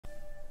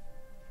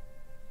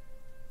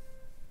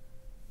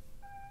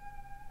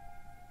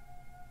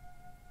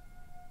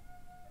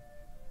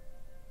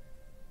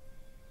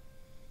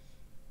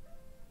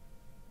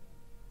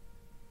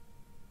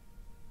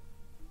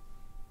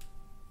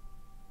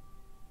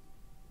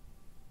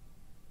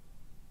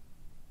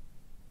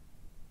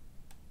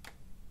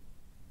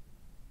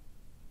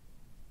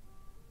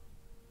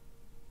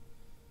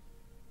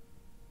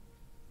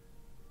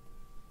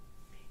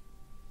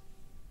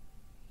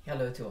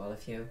Hello to all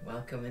of you.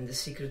 Welcome in the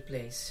secret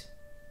place.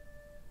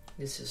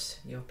 This is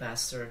your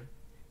pastor,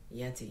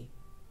 Yeti.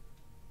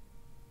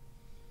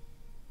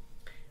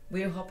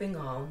 We are hopping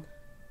on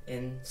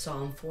in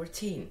Psalm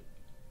 14.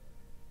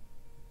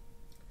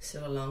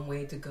 Still a long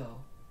way to go,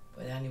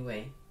 but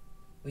anyway,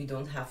 we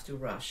don't have to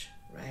rush,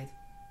 right?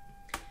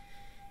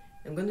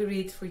 I'm going to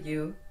read for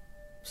you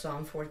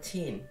Psalm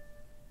 14.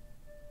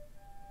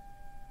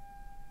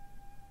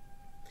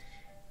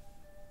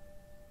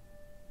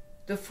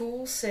 The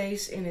fool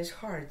says in his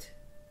heart,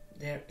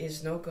 "There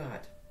is no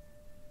God."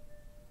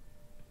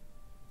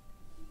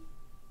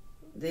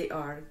 They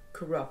are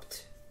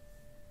corrupt.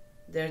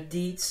 Their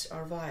deeds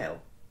are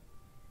vile.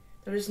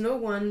 There is no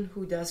one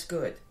who does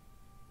good.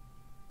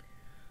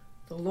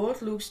 The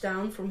Lord looks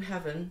down from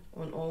heaven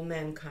on all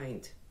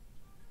mankind,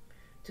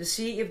 to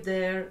see if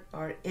there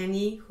are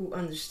any who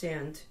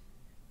understand,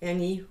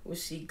 any who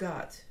seek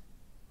God.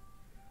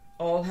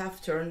 All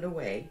have turned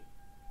away.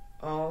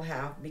 All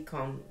have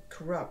become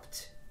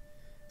corrupt.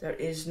 There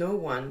is no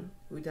one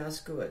who does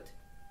good,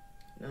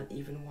 not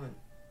even one.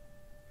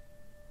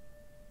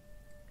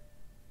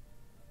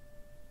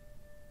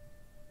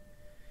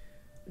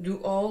 Do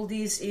all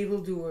these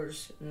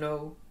evildoers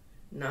know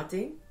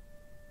nothing?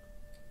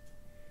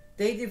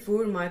 They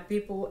devour my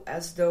people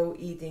as though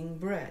eating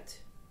bread.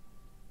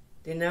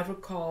 They never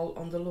call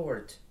on the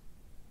Lord.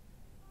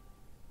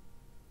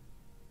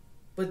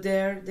 But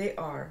there they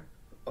are,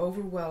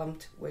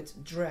 overwhelmed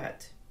with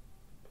dread.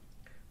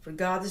 For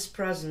God is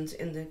present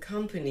in the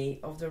company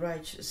of the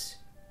righteous.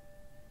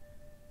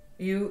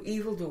 You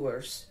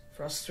evildoers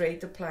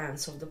frustrate the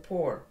plans of the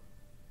poor,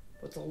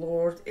 but the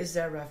Lord is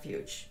their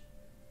refuge.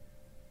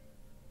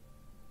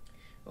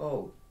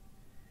 Oh,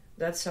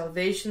 that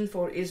salvation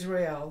for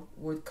Israel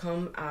would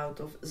come out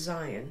of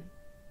Zion.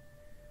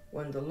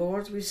 When the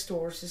Lord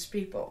restores his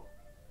people,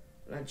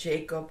 let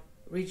Jacob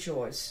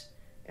rejoice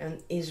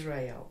and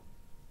Israel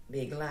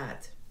be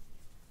glad.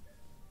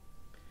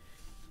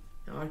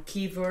 Our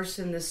key verse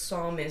in this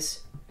psalm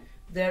is,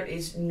 there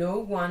is no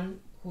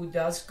one who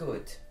does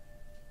good,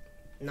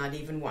 not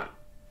even one.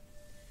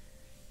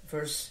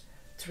 Verse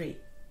 3.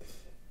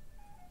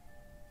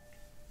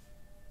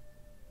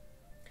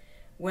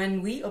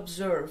 When we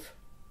observe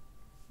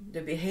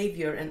the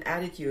behavior and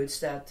attitudes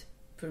that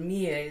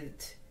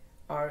permeate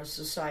our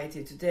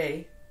society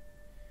today,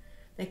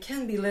 there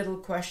can be little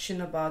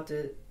question about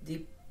the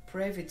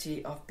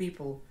depravity of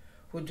people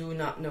who do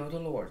not know the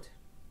Lord.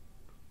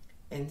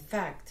 In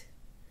fact,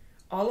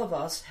 all of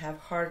us have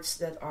hearts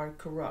that are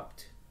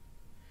corrupt.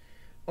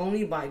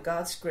 Only by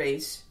God's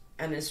grace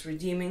and His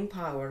redeeming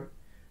power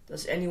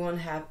does anyone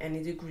have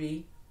any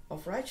degree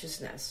of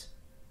righteousness.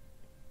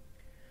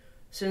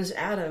 Since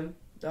Adam,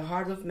 the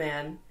heart of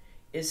man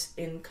is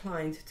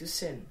inclined to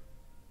sin.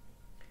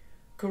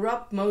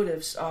 Corrupt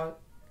motives are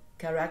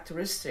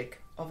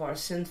characteristic of our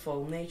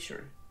sinful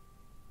nature.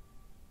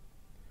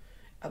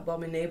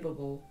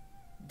 Abominable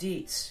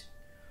deeds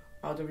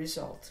are the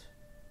result.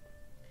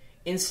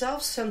 In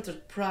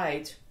self-centered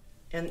pride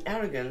and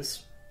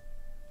arrogance,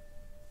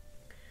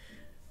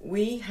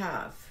 we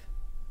have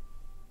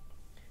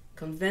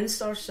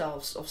convinced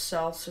ourselves of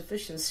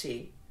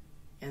self-sufficiency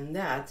and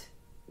that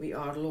we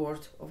are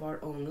Lord of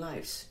our own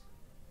lives.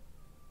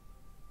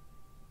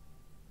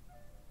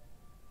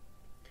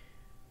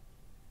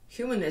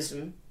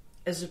 Humanism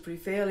is a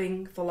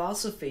prevailing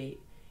philosophy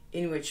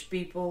in which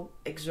people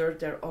exert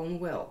their own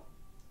will,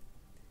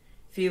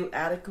 feel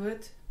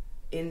adequate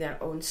in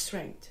their own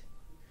strength,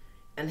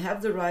 and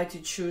have the right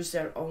to choose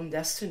their own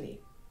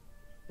destiny,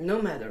 no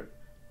matter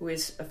who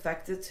is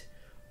affected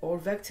or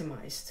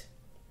victimized.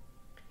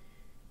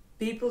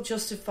 People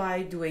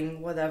justify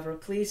doing whatever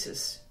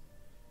pleases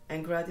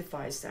and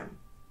gratifies them.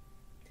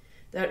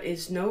 There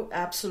is no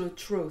absolute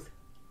truth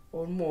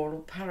or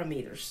moral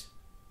parameters.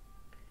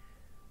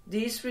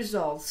 This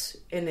results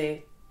in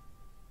a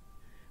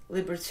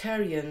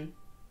libertarian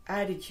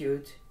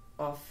attitude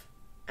of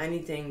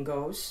anything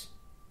goes.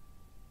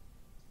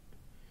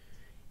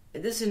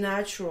 It is a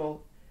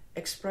natural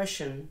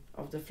expression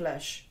of the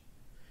flesh,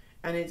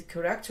 and it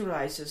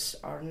characterizes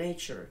our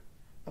nature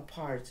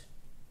apart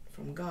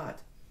from God.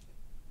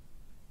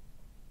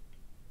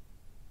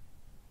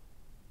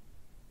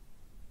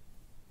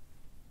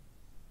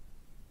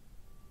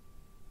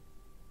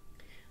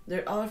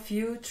 There are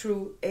few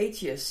true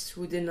atheists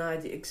who deny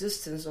the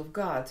existence of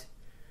God,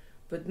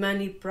 but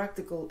many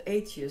practical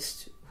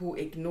atheists who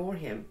ignore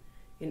Him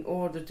in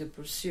order to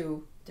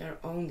pursue their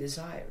own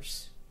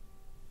desires.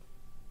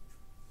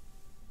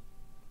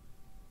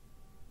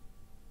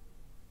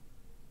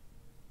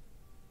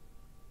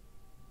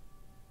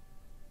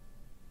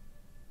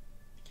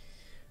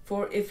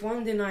 For if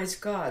one denies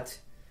God,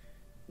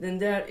 then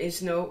there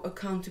is no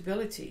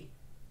accountability.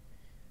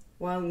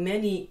 While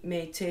many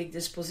may take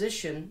this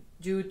position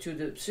due to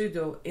the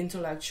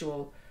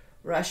pseudo-intellectual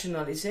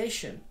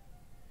rationalization,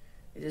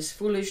 it is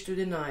foolish to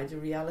deny the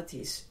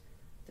realities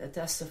that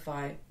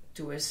testify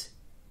to His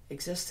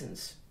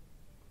existence,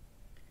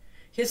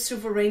 His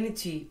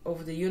sovereignty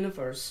over the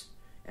universe,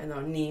 and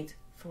our need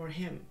for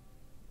Him.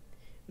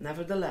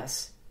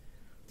 Nevertheless,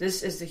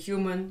 This is the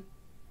human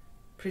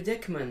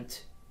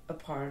predicament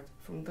apart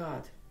from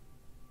God.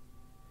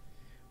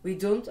 We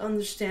don't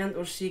understand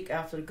or seek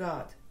after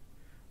God.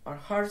 Our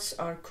hearts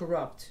are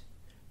corrupt,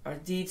 our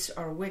deeds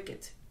are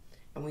wicked,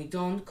 and we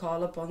don't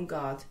call upon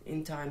God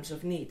in times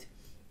of need.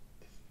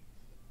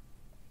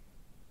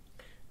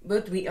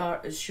 But we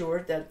are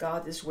assured that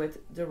God is with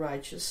the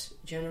righteous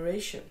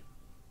generation.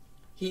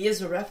 He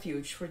is a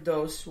refuge for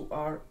those who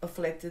are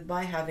afflicted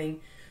by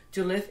having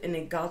to live in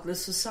a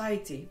godless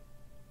society,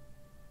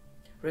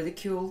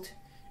 ridiculed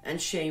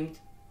and shamed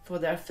for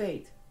their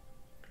faith,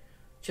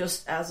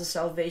 just as the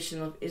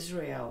salvation of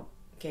Israel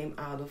came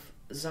out of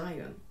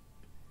Zion.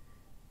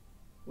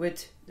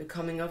 With the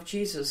coming of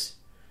Jesus,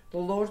 the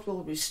Lord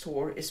will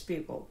restore his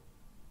people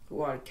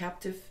who are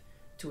captive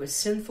to a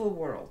sinful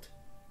world.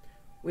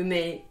 We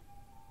may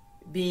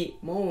be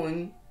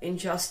mowing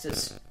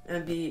injustice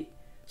and be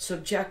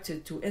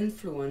subjected to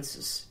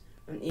influences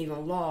and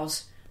even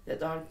laws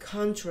that are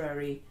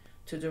contrary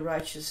to the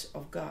righteousness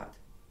of God,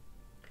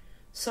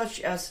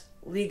 such as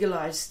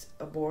legalized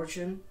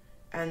abortion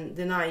and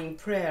denying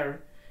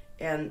prayer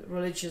and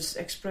religious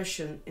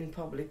expression in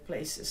public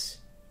places.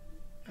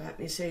 Let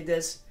me say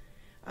this,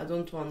 I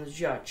don't want to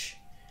judge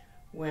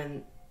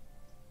when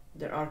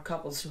there are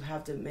couples who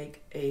have to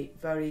make a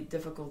very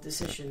difficult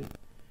decision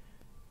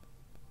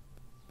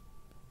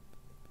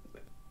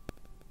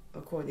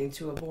according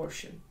to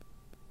abortion.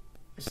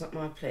 It's not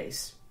my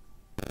place.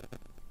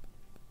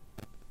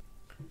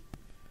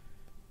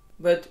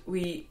 But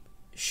we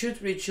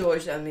should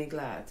rejoice and be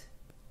glad.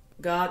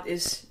 God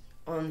is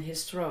on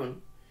his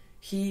throne.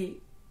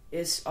 He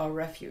is our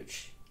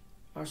refuge,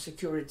 our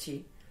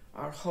security,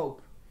 our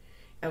hope,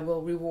 and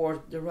will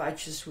reward the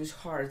righteous whose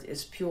heart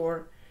is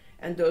pure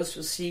and those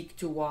who seek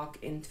to walk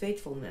in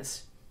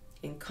faithfulness,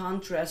 in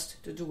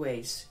contrast to the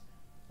ways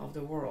of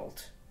the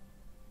world.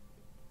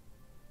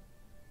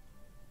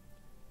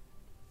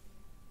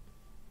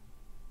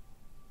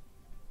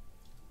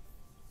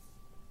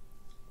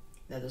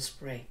 Let us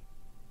pray.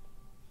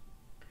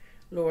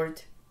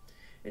 Lord,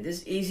 it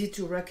is easy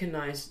to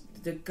recognize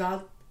the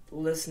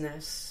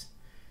godlessness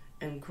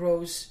and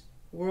gross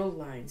world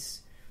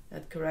lines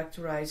that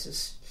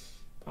characterizes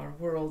our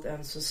world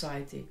and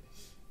society.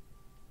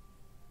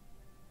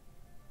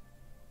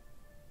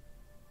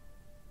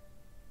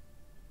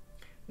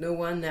 No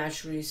one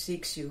naturally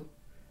seeks you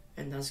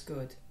and does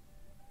good.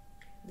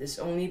 It is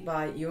only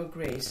by your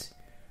grace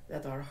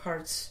that our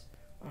hearts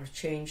are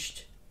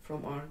changed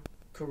from our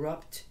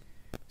corrupt,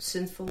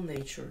 sinful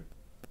nature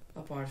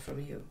apart from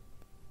you.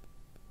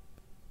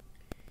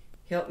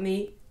 Help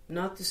me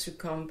not to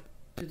succumb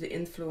to the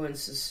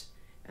influences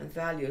and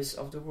values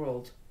of the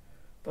world,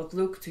 but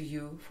look to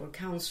you for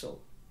counsel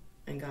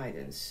and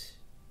guidance.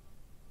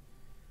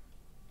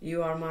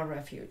 You are my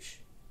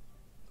refuge.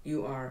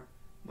 You are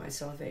my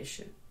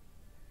salvation.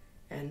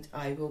 And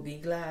I will be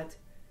glad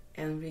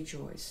and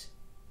rejoice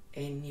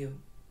in you.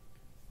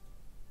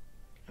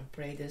 I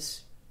pray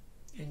this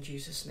in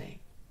Jesus' name.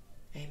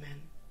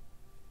 Amen.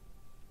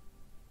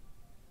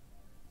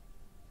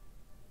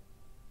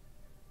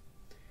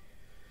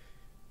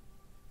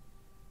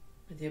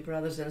 Dear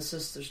brothers and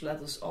sisters,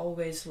 let us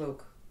always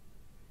look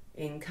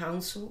in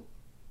counsel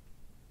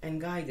and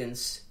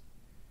guidance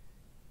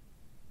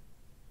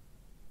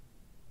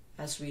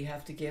as we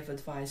have to give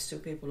advice to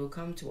people who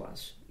come to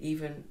us,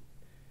 even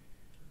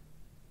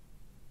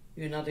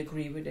you not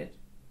agree with it.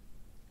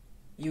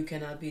 You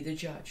cannot be the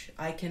judge.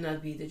 I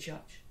cannot be the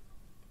judge.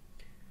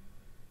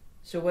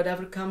 So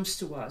whatever comes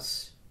to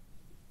us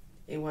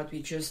in what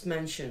we just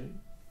mentioned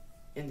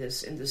in the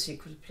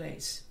secret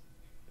place,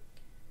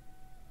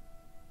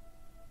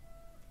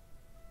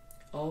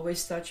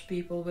 always touch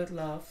people with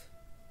love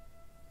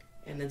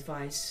and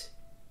advice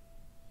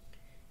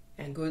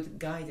and good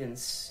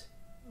guidance,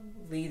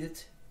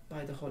 leaded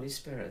by the Holy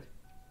Spirit.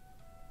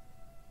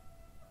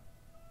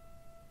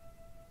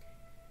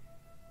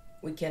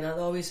 We cannot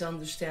always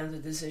understand the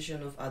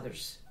decision of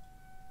others,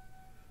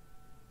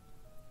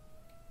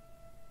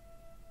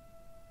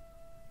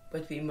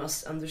 but we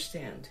must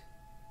understand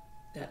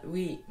that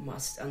we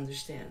must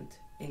understand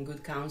in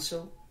good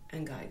counsel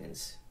and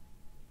guidance.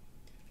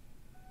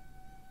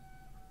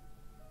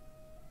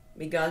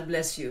 May God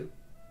bless you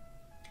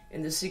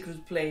in the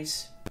secret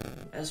place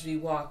as we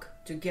walk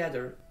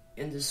together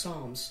in the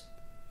Psalms,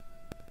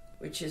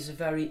 which is a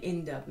very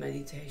in-depth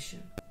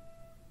meditation.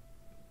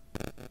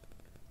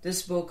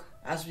 This book,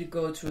 as we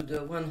go through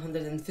the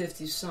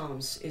 150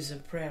 Psalms, is a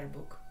prayer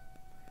book.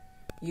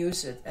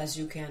 Use it as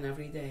you can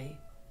every day.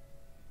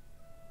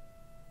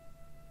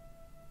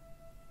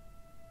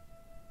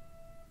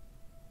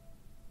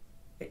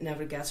 It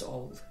never gets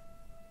old.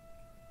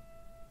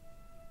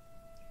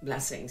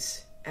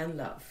 Blessings and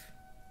love.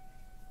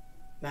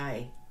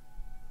 Bye.